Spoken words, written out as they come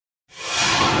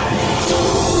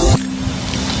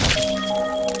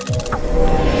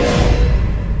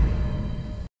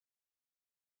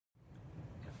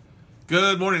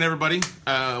Good morning, everybody.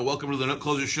 Welcome to the Note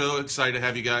Closer Show. Excited to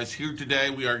have you guys here today.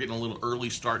 We are getting a little early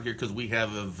start here because we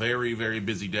have a very, very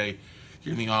busy day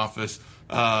here in the office.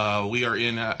 We are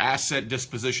in asset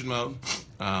disposition mode.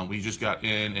 We just got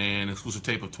in an exclusive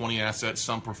tape of 20 assets,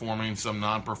 some performing, some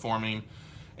non-performing.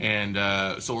 And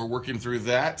so we're working through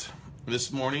that this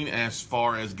morning as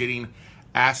far as getting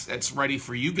assets ready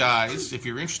for you guys if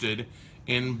you're interested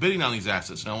in bidding on these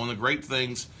assets. Now, one of the great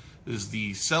things is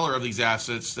the seller of these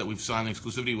assets that we've signed the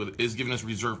exclusivity with is giving us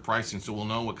reserve pricing, so we'll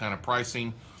know what kind of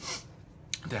pricing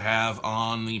to have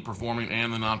on the performing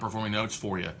and the non-performing notes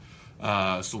for you.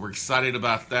 So we're excited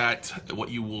about that. What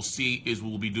you will see is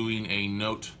we'll be doing a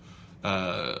note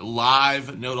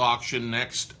live note auction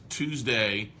next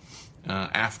Tuesday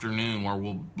afternoon, where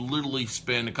we'll literally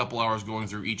spend a couple hours going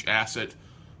through each asset,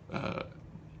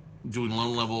 doing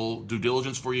loan level due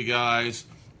diligence for you guys.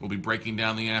 We'll be breaking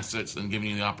down the assets and giving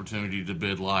you the opportunity to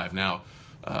bid live. Now,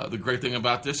 the great thing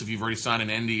about this, if you've already signed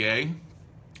an NDA,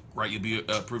 right, you'll be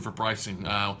approved for pricing.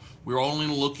 We're only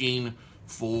looking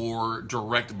for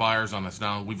direct buyers on this.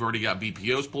 Now, we've already got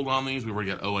BPOs pulled on these. We've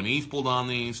already got O&Es pulled on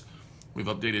these. We've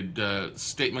updated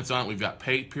statements on it. We've got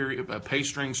pay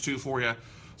strings too for you.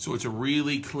 So it's a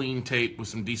really clean tape with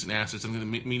some decent assets. I think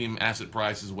the median asset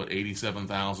price is, what,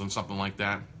 $87,000, something like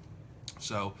that.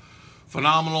 So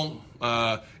phenomenal.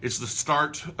 It's the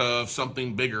start of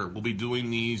something bigger. We'll be doing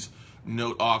these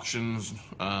note auctions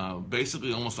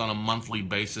basically almost on a monthly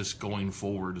basis going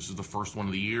forward. This is the first one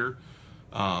of the year.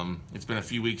 It's been a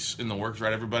few weeks in the works,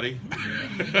 right, everybody?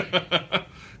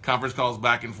 Conference calls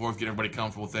back and forth, get everybody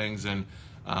comfortable with things, and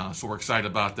so we're excited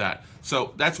about that.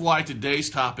 So that's why today's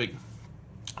topic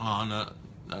on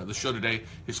the show today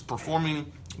is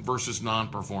performing versus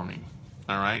non-performing.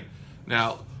 All right?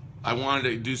 Now, I wanted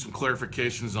to do some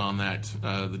clarifications on that,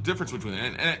 the difference between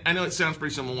it. And I know it sounds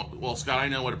pretty similar. Well, Scott, I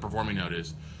know what a performing note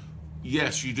is.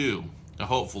 Yes, you do.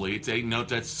 Hopefully. It's a note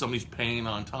that somebody's paying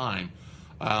on time.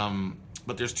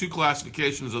 But there's two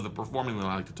classifications of the performing that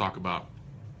I like to talk about.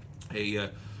 A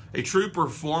true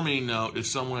performing note is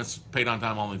someone that's paid on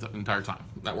time all the entire time.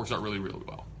 That works out really, really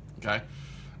well. Okay?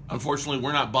 Unfortunately,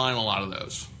 we're not buying a lot of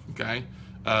those. Okay?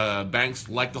 Banks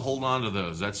like to hold on to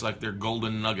those. That's like their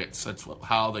golden nuggets. That's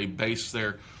how they base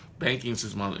their banking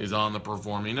system on, is on the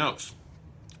performing notes.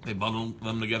 They bundle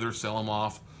them together, sell them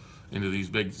off into these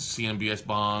big CMBS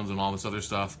bonds and all this other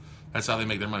stuff. That's how they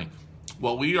make their money.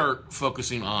 What we are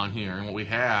focusing on here and what we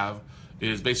have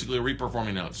is basically a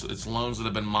reperforming notes. It's loans that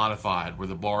have been modified where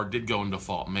the borrower did go in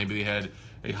default. Maybe they had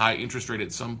a high interest rate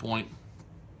at some point,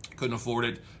 couldn't afford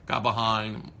it, got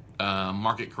behind,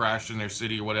 market crashed in their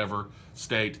city or whatever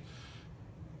state,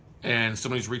 and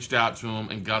somebody's reached out to them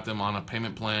and got them on a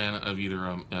payment plan of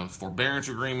either a forbearance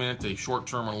agreement, a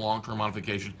short-term or long-term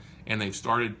modification, and they've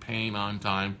started paying on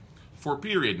time for a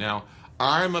period. Now,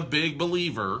 I'm a big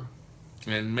believer,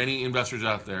 and many investors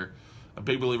out there, a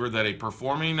big believer that a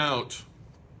performing note,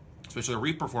 especially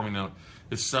a reperforming note,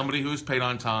 is somebody who is paid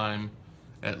on time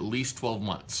at least 12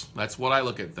 months. That's what I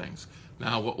look at things.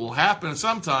 Now, what will happen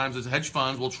sometimes is hedge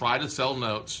funds will try to sell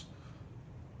notes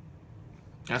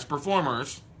as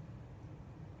performers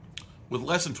with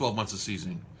less than 12 months of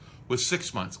seasoning, with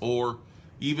 6 months, or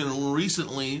even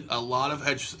recently, a lot of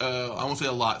I won't say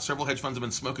a lot, several hedge funds have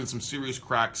been smoking some serious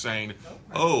crack saying,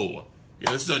 oh,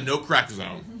 yeah, this is a no crack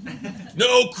zone.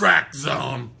 No crack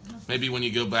zone. Maybe when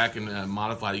you go back and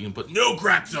modify it, you can put no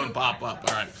crack zone pop up.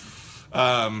 All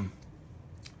right.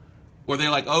 Where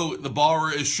they're like, oh, the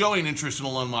borrower is showing interest in a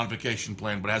loan modification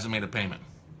plan, but hasn't made a payment.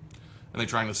 And they're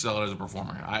trying to sell it as a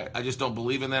performer. I just don't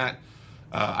believe in that.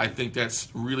 I think that's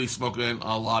really smoking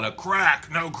a lot of crack,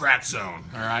 no crack zone,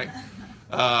 all right?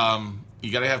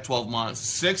 You got to have 12 months,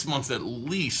 6 months at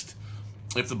least,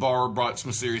 if the borrower brought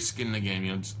some serious skin in the game,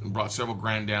 you know, brought several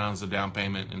grand down as a down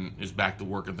payment and is back to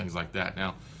work and things like that.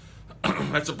 Now,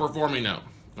 that's a performing note,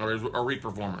 or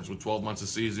reperformers with 12 months of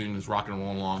seasoning, is rocking and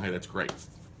rolling along. Hey, that's great.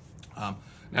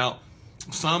 Now,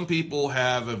 some people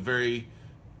have a very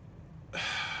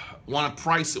want to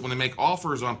price it when they make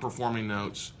offers on performing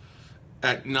notes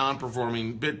at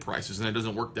non-performing bid prices, and it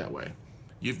doesn't work that way.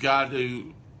 You've got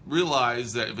to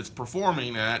realize that if it's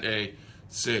performing at a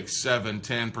 6, 7,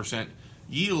 10%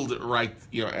 yield, right,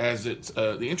 you know, as it's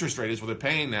the interest rate is where they're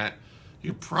paying that,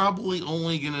 you're probably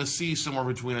only going to see somewhere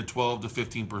between a 12 to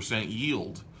 15%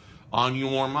 yield on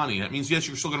your money. That means, yes,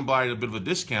 you're still going to buy at a bit of a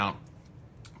discount,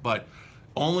 but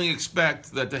only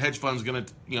expect that the hedge fund's going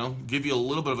to, you know, give you a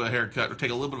little bit of a haircut or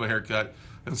take a little bit of a haircut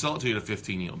and sell it to you at a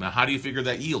 15 yield. Now, how do you figure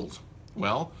that yield?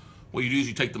 Well, what you do is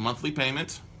you take the monthly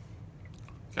payment,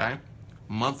 okay?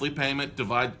 Monthly payment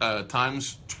divide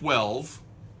times 12.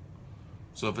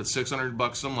 So if it's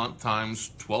 $600 a month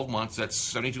times 12 months,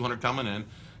 that's $7,200 coming in.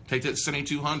 Take that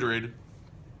 $7,200,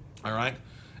 all right,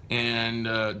 and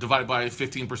divide it by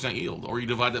 15% yield, or you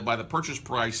divide that by the purchase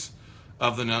price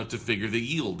of the note to figure the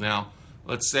yield. Now,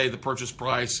 let's say the purchase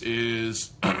price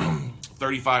is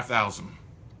 $35,000,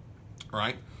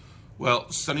 right? Well,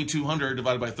 $7,200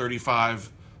 divided by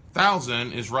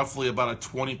 $35,000 is roughly about a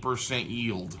 20%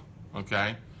 yield,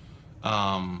 okay?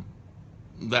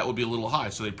 That would be a little high,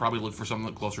 so they'd probably look for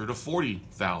something closer to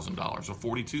 $40,000 or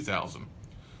 $42,000.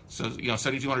 So, you know,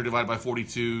 $7,200 divided by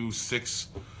 42.6,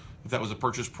 if that was the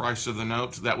purchase price of the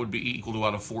note, that would be equal to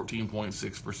about a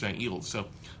 14.6% yield. So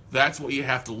that's what you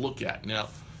have to look at. Now,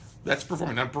 that's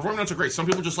performing. Now, performing notes are great. Some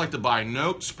people just like to buy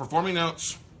notes, performing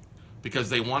notes,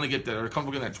 because they want to get that, or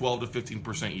comfortable getting that 12 to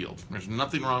 15% yield. There's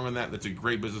nothing wrong with that. That's a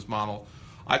great business model.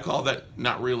 I call that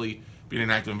not really being an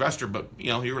active investor, but you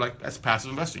know, you're like, that's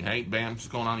passive investing. Hey, bam, what's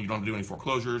going on? You don't have to do any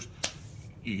foreclosures.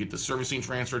 You get the servicing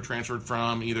transferred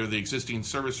from either the existing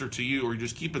servicer to you, or you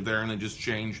just keep it there and then just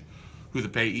change who the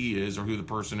payee is or who the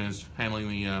person is handling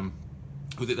the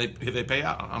who they pay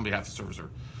out on behalf of the servicer.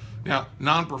 Now,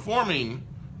 non-performing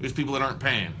is people that aren't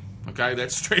paying. Okay,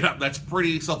 that's straight up. That's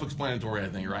pretty self-explanatory, I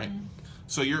think, right? Mm-hmm.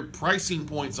 So your pricing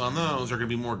points on those are going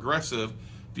to be more aggressive,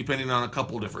 depending on a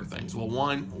couple of different things. Well,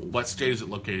 one, what state is it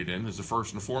located in is the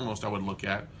first and foremost I would look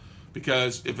at,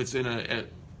 because if it's in a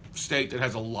state that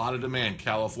has a lot of demand,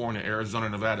 California, Arizona,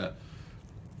 Nevada,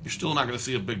 you're still not going to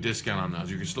see a big discount on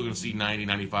those. You're still going to see 90,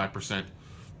 95%,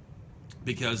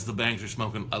 because the banks are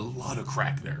smoking a lot of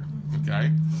crack there,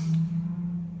 okay?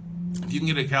 If you can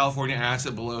get a California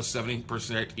asset below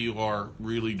 70%, you are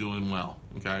really doing well,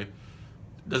 okay?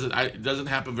 It doesn't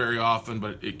happen very often,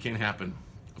 but it can happen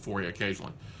for you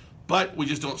occasionally. But we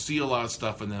just don't see a lot of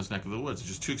stuff in those neck of the woods. It's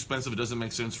just too expensive. It doesn't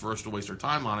make sense for us to waste our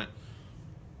time on it,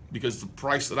 because the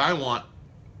price that I want,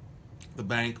 the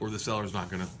bank or the seller is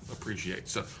not going to appreciate.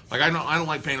 So, like, I don't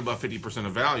like paying above 50%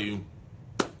 of value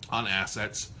on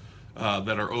assets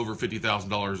that are over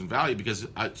 $50,000 in value, because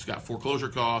it's got foreclosure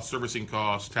costs, servicing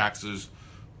costs, taxes,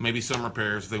 maybe some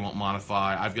repairs if they won't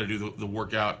modify. I've got to do the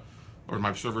workout, or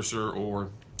my servicer or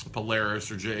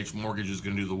Polaris or JH Mortgage is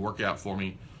going to do the workout for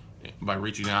me by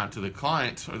reaching out to the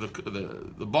client or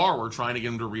the borrower, trying to get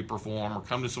them to reperform or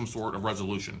come to some sort of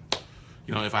resolution.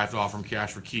 You know, if I have to offer them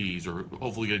cash for keys, or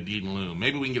hopefully get a deed in lieu,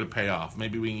 maybe we can get a payoff,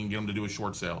 maybe we can get them to do a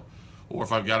short sale, or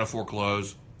if I've got to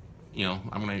foreclose, you know,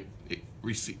 I'm going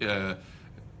to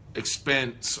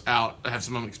have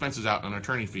some expenses out on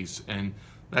attorney fees, and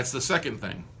that's the second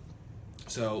thing.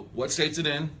 So, what state's it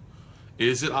in?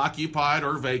 Is it occupied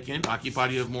or vacant?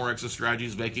 Occupied, you have more exit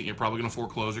strategies. Vacant, you're probably going to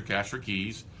foreclose or cash for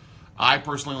keys. I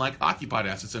personally like occupied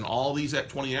assets, and all these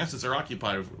 20 assets are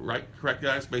occupied, right? Correct,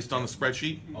 guys? Based on the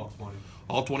spreadsheet? All 20.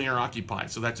 All 20 are occupied,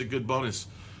 so that's a good bonus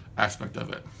aspect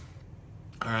of it.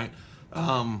 All right.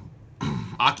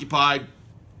 Occupied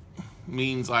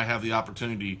means I have the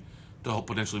opportunity to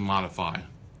potentially modify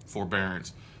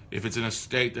forbearance. If it's in a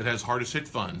state that has hardest hit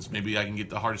funds, maybe I can get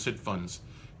the hardest hit funds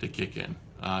to kick in.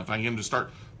 If I get them to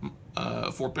start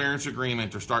forbearance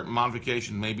agreement or start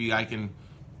modification, maybe I can,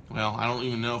 well, I don't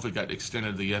even know if it got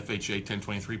extended, the FHA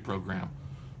 1023 program.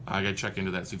 I got to check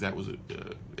into that, see if that was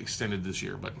extended this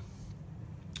year. But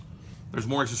there's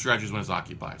more exit strategies when it's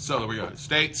occupied. So there we go.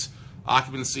 States,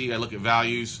 occupancy, I look at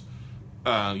values.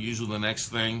 Usually the next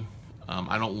thing.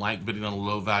 I don't like bidding on a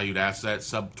low-valued asset,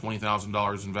 sub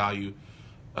 $20,000 in value.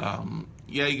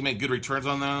 Yeah, you can make good returns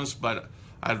on those, but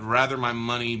I'd rather my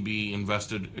money be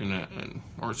invested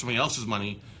or somebody else's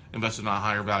money invested in a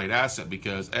higher valued asset,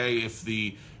 because if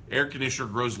the air conditioner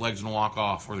grows legs and walk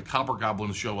off, or the copper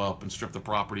goblins show up and strip the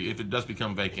property, if it does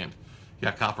become vacant,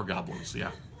 yeah, copper goblins,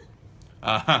 yeah.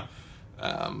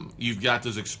 You've got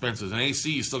those expenses. An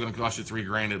AC is still going to cost you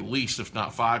 $3,000 at least, if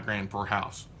not $5,000 per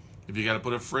house. If you got to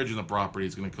put a fridge in the property,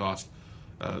 it's going to cost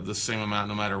the same amount,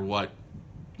 no matter what,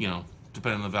 you know,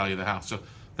 depending on the value of the house. So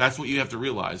that's what you have to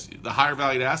realize. The higher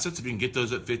valued assets, if you can get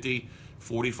those at 50,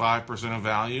 45% of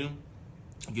value,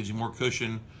 it gives you more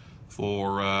cushion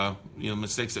for you know,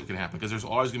 mistakes that can happen, because there's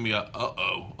always going to be a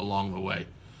along the way.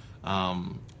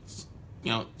 You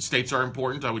know, states are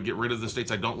important. I would get rid of the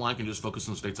states I don't like and just focus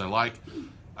on the states I like.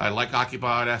 I like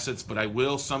occupied assets, but I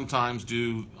will sometimes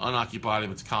do unoccupied if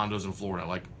it's condos in Florida. I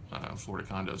like Florida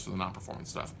condos for the non-performing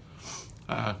stuff.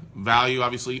 Value,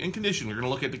 obviously, and condition. You're going to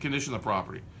look at the condition of the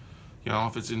property. You know,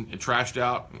 if it's trashed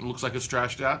out, it looks like it's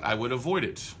trashed out, I would avoid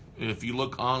it. If you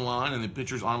look online and the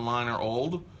pictures online are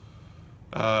old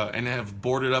and have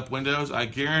boarded up windows, I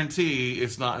guarantee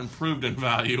it's not improved in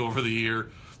value over the year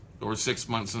or 6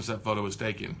 months since that photo was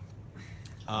taken.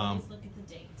 Always look at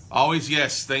the dates. Always,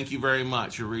 yes. Thank you very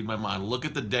much. You read my mind. Look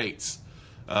at the dates.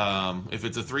 If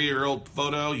it's a 3-year-old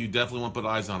photo, you definitely want to put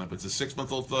eyes on it. If it's a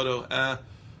 6-month-old photo,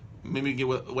 maybe get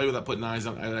away without putting eyes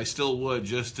on it. I still would,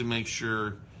 just to make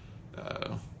sure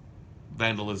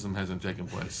vandalism hasn't taken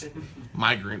place.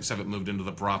 Migrants haven't moved into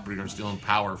the property and are stealing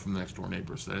power from the next door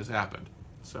neighbors. That has happened.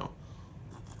 So,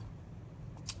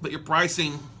 but your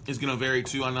pricing is going to vary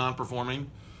too on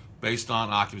non-performing, based on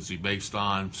occupancy, based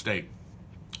on state,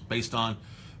 based on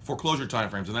foreclosure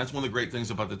timeframes. And that's one of the great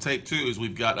things about the tape too, is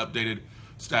we've got updated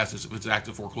status. If it's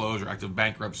active foreclosure, active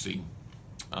bankruptcy,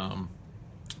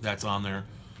 that's on there.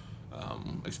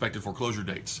 Expected foreclosure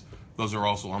dates. Those are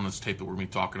also on this tape that we're going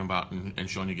to be talking about and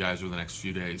showing you guys over the next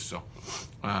few days. So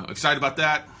excited about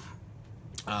that.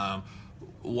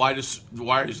 Why is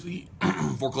the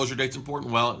foreclosure dates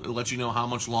important? Well, it lets you know how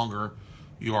much longer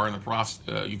you are in the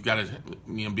process. You've got to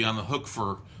be on the hook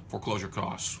for foreclosure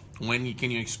costs. When can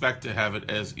you expect to have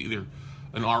it as either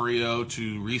an REO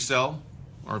to resell,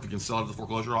 or if you can sell it at the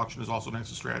foreclosure auction is also an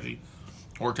exit strategy,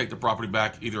 or take the property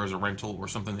back either as a rental or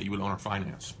something that you would own or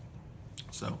finance.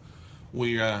 So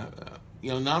we,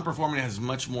 non-performing has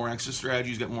much more exit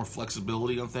strategies, got more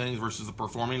flexibility on things versus the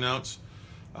performing notes.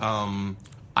 I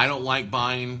don't like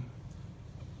buying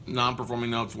non-performing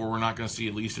notes where we're not going to see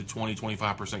at least a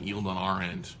 20-25% yield on our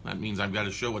end. That means I've got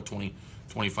to show a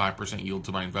 20-25% yield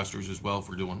to my investors as well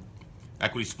for doing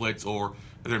equity splits, or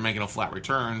if they're making a flat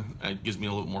return, it gives me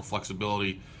a little more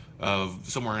flexibility of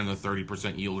somewhere in the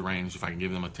 30% yield range if I can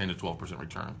give them a 10 to 12%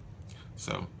 return.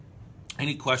 So,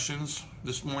 any questions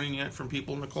this morning yet from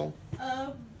people, Nicole?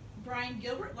 Brian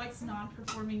Gilbert likes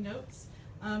non-performing notes.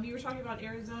 You were talking about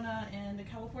Arizona and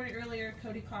California earlier.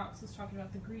 Cody Cox was talking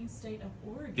about the green state of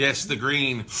Oregon. Yes, the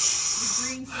green. The green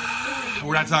state of Oregon.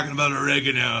 We're not talking about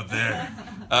oregano up there.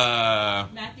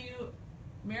 Matthew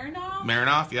Marinoff?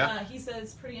 Marinoff, yeah. He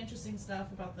says pretty interesting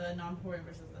stuff about the non-performing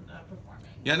versus the performing.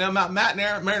 Yeah, no, Matt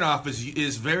Marinoff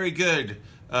is very good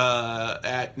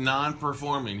at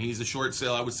non-performing. He's a short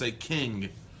sale, I would say, king.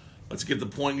 Let's get the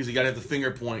point, because you got to have the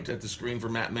finger point at the screen for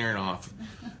Matt Marinoff.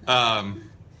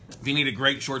 If you need a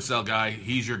great short sale guy,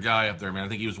 he's your guy up there, man. I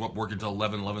think he was working till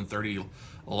 11:30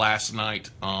 last night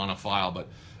on a file. But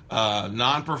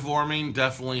non-performing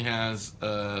definitely has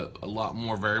a lot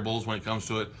more variables when it comes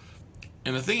to it.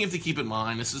 And the thing you have to keep in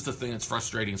mind, this is the thing that's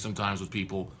frustrating sometimes with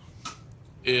people,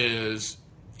 is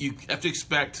you have to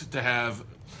expect to have,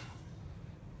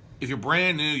 if you're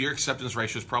brand new, your acceptance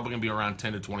ratio is probably going to be around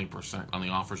 10 to 20% on the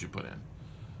offers you put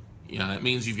in. That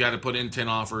means you've got to put in 10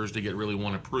 offers to get really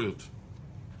one approved,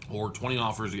 or 20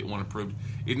 offers to get one approved.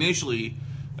 Initially,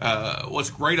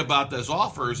 what's great about those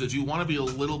offers is you want to be a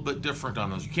little bit different on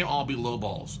those. You can't all be low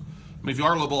balls. I mean, if you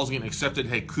are low balls and getting accepted,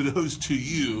 hey, kudos to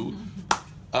you.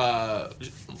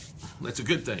 That's a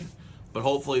good thing. But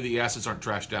hopefully the assets aren't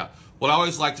trashed out. What I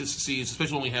always like to see,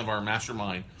 especially when we have our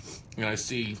mastermind, I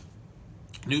see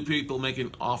new people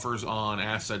making offers on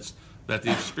assets that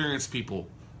the experienced people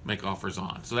make offers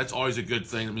on. So that's always a good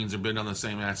thing. It means they're bidding on the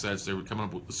same assets. They're coming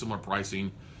up with similar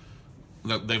pricing.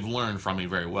 They've learned from me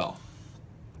very well.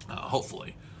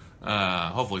 Hopefully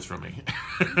it's from me.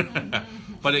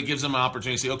 But it gives them an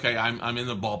opportunity to say, okay, I'm in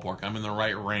the ballpark. I'm in the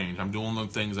right range. I'm doing the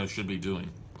things I should be doing.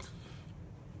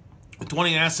 With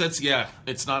 20 assets, yeah,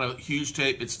 it's not a huge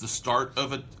tape. It's the start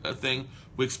of a thing.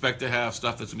 We expect to have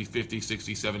stuff that's going to be 50,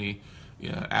 60, 70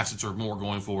 assets or more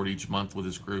going forward each month with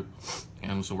this group.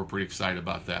 And so we're pretty excited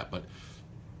about that. But,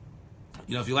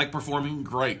 if you like performing,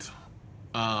 great.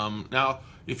 Now,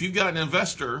 if you've got an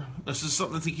investor, this is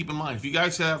something to keep in mind. If you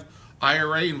guys have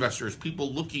IRA investors,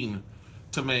 people looking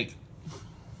to make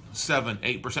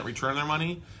 7-8% return on their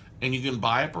money, and you can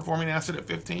buy a performing asset at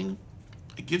 15,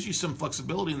 it gives you some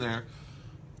flexibility in there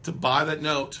to buy that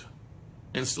note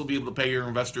and still be able to pay your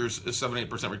investors a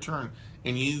 7-8% return,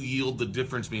 and you yield the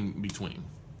difference between.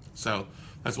 So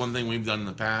that's one thing we've done in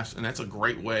the past, and that's a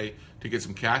great way to get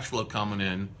some cash flow coming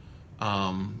in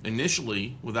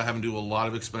initially without having to do a lot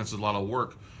of expenses, a lot of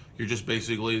work. You're just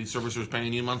basically, the servicer's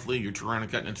paying you monthly, you're trying to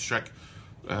cut a check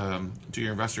to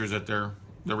your investors at their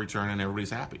return, and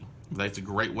everybody's happy. That's a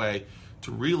great way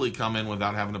to really come in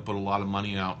without having to put a lot of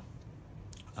money out.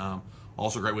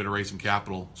 Also a great way to raise some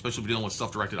capital, especially if you're dealing with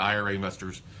self-directed IRA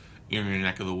investors in your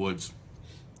neck of the woods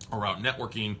or out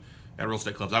networking at real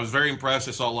estate clubs. I was very impressed.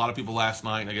 I saw a lot of people last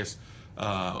night, and I guess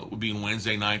being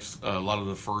Wednesday nights, a lot of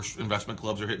the first investment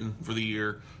clubs are hitting for the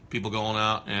year. People going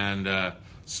out and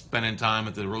spending time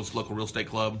at the local real estate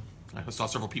club. I saw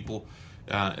several people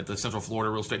at the Central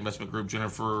Florida Real Estate Investment Group,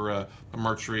 Jennifer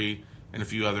Mertry, and a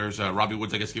few others. Robbie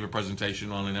Woods, I guess, gave a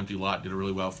presentation on an empty lot, did it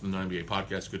really well from the NBA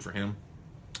podcast. Good for him.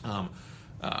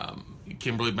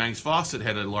 Kimberly Banks Fawcett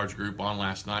had a large group on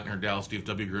last night in her Dallas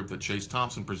DFW group that Chase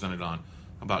Thompson presented on.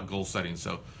 about goal setting.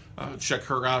 So check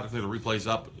her out. If the replay's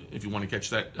up, if you want to catch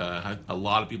that. A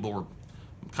lot of people were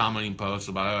commenting posts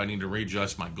about, I need to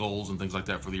readjust my goals and things like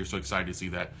that for the year. So excited to see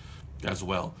that as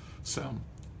well. So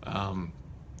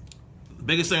the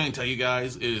biggest thing I can tell you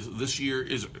guys is this year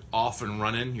is off and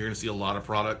running. You're going to see a lot of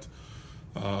product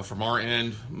from our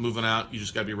end moving out. You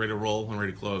just got to be ready to roll and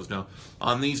ready to close. Now,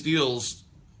 on these deals,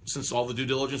 since all the due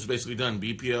diligence is basically done,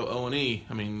 BPO, O&E,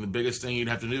 I mean, the biggest thing you'd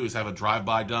have to do is have a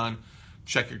drive-by done,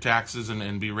 check your taxes,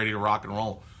 and be ready to rock and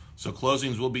roll. So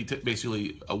closings will be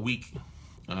basically a week,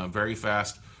 very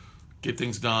fast. Get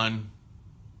things done,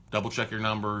 double check your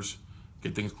numbers,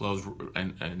 get things closed,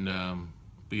 and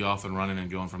be off and running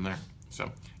and going from there.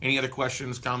 So any other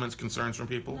questions, comments, concerns from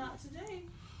people? Not today.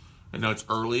 I know it's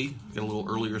early. Get a little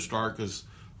earlier start because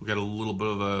we got a little bit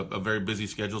of a very busy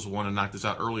schedule, so we want to knock this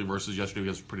out early versus yesterday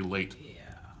because it was pretty late. Yeah.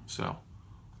 So.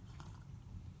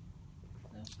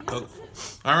 Yeah,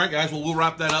 All right, guys. Well, we'll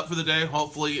wrap that up for the day.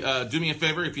 Hopefully, do me a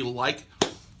favor. If you like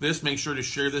this, make sure to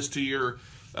share this to your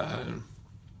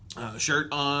share it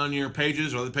on your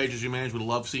pages or other pages you manage. We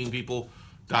love seeing people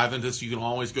dive into this. You can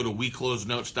always go to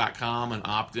weclosenotes.com and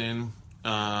opt in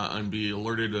and be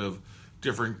alerted of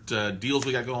different deals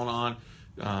we got going on.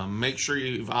 Make sure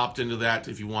you've opted into that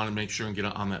if you want to make sure and get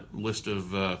on that list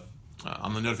of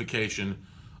on the notification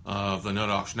of the note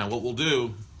auction. Now, what we'll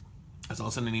do is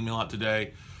I'll send an email out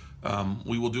today.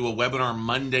 We will do a webinar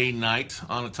Monday night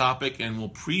on a topic, and we'll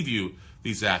preview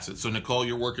these assets. So, Nicole,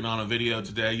 you're working on a video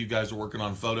today. You guys are working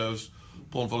on photos,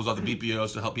 pulling photos out the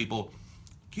BPOs to help people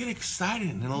get excited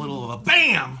and a little of a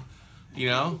bam, you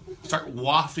know, start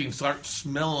wafting, start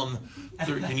smelling.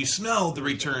 Can you smell the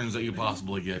returns that you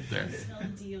possibly get there? Smell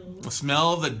deals.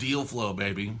 Smell the deal flow,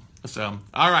 baby. So,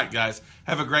 all right, guys.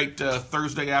 Have a great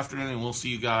Thursday afternoon, and we'll see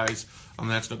you guys on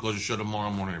the next No Closure Show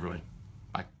tomorrow morning, everybody.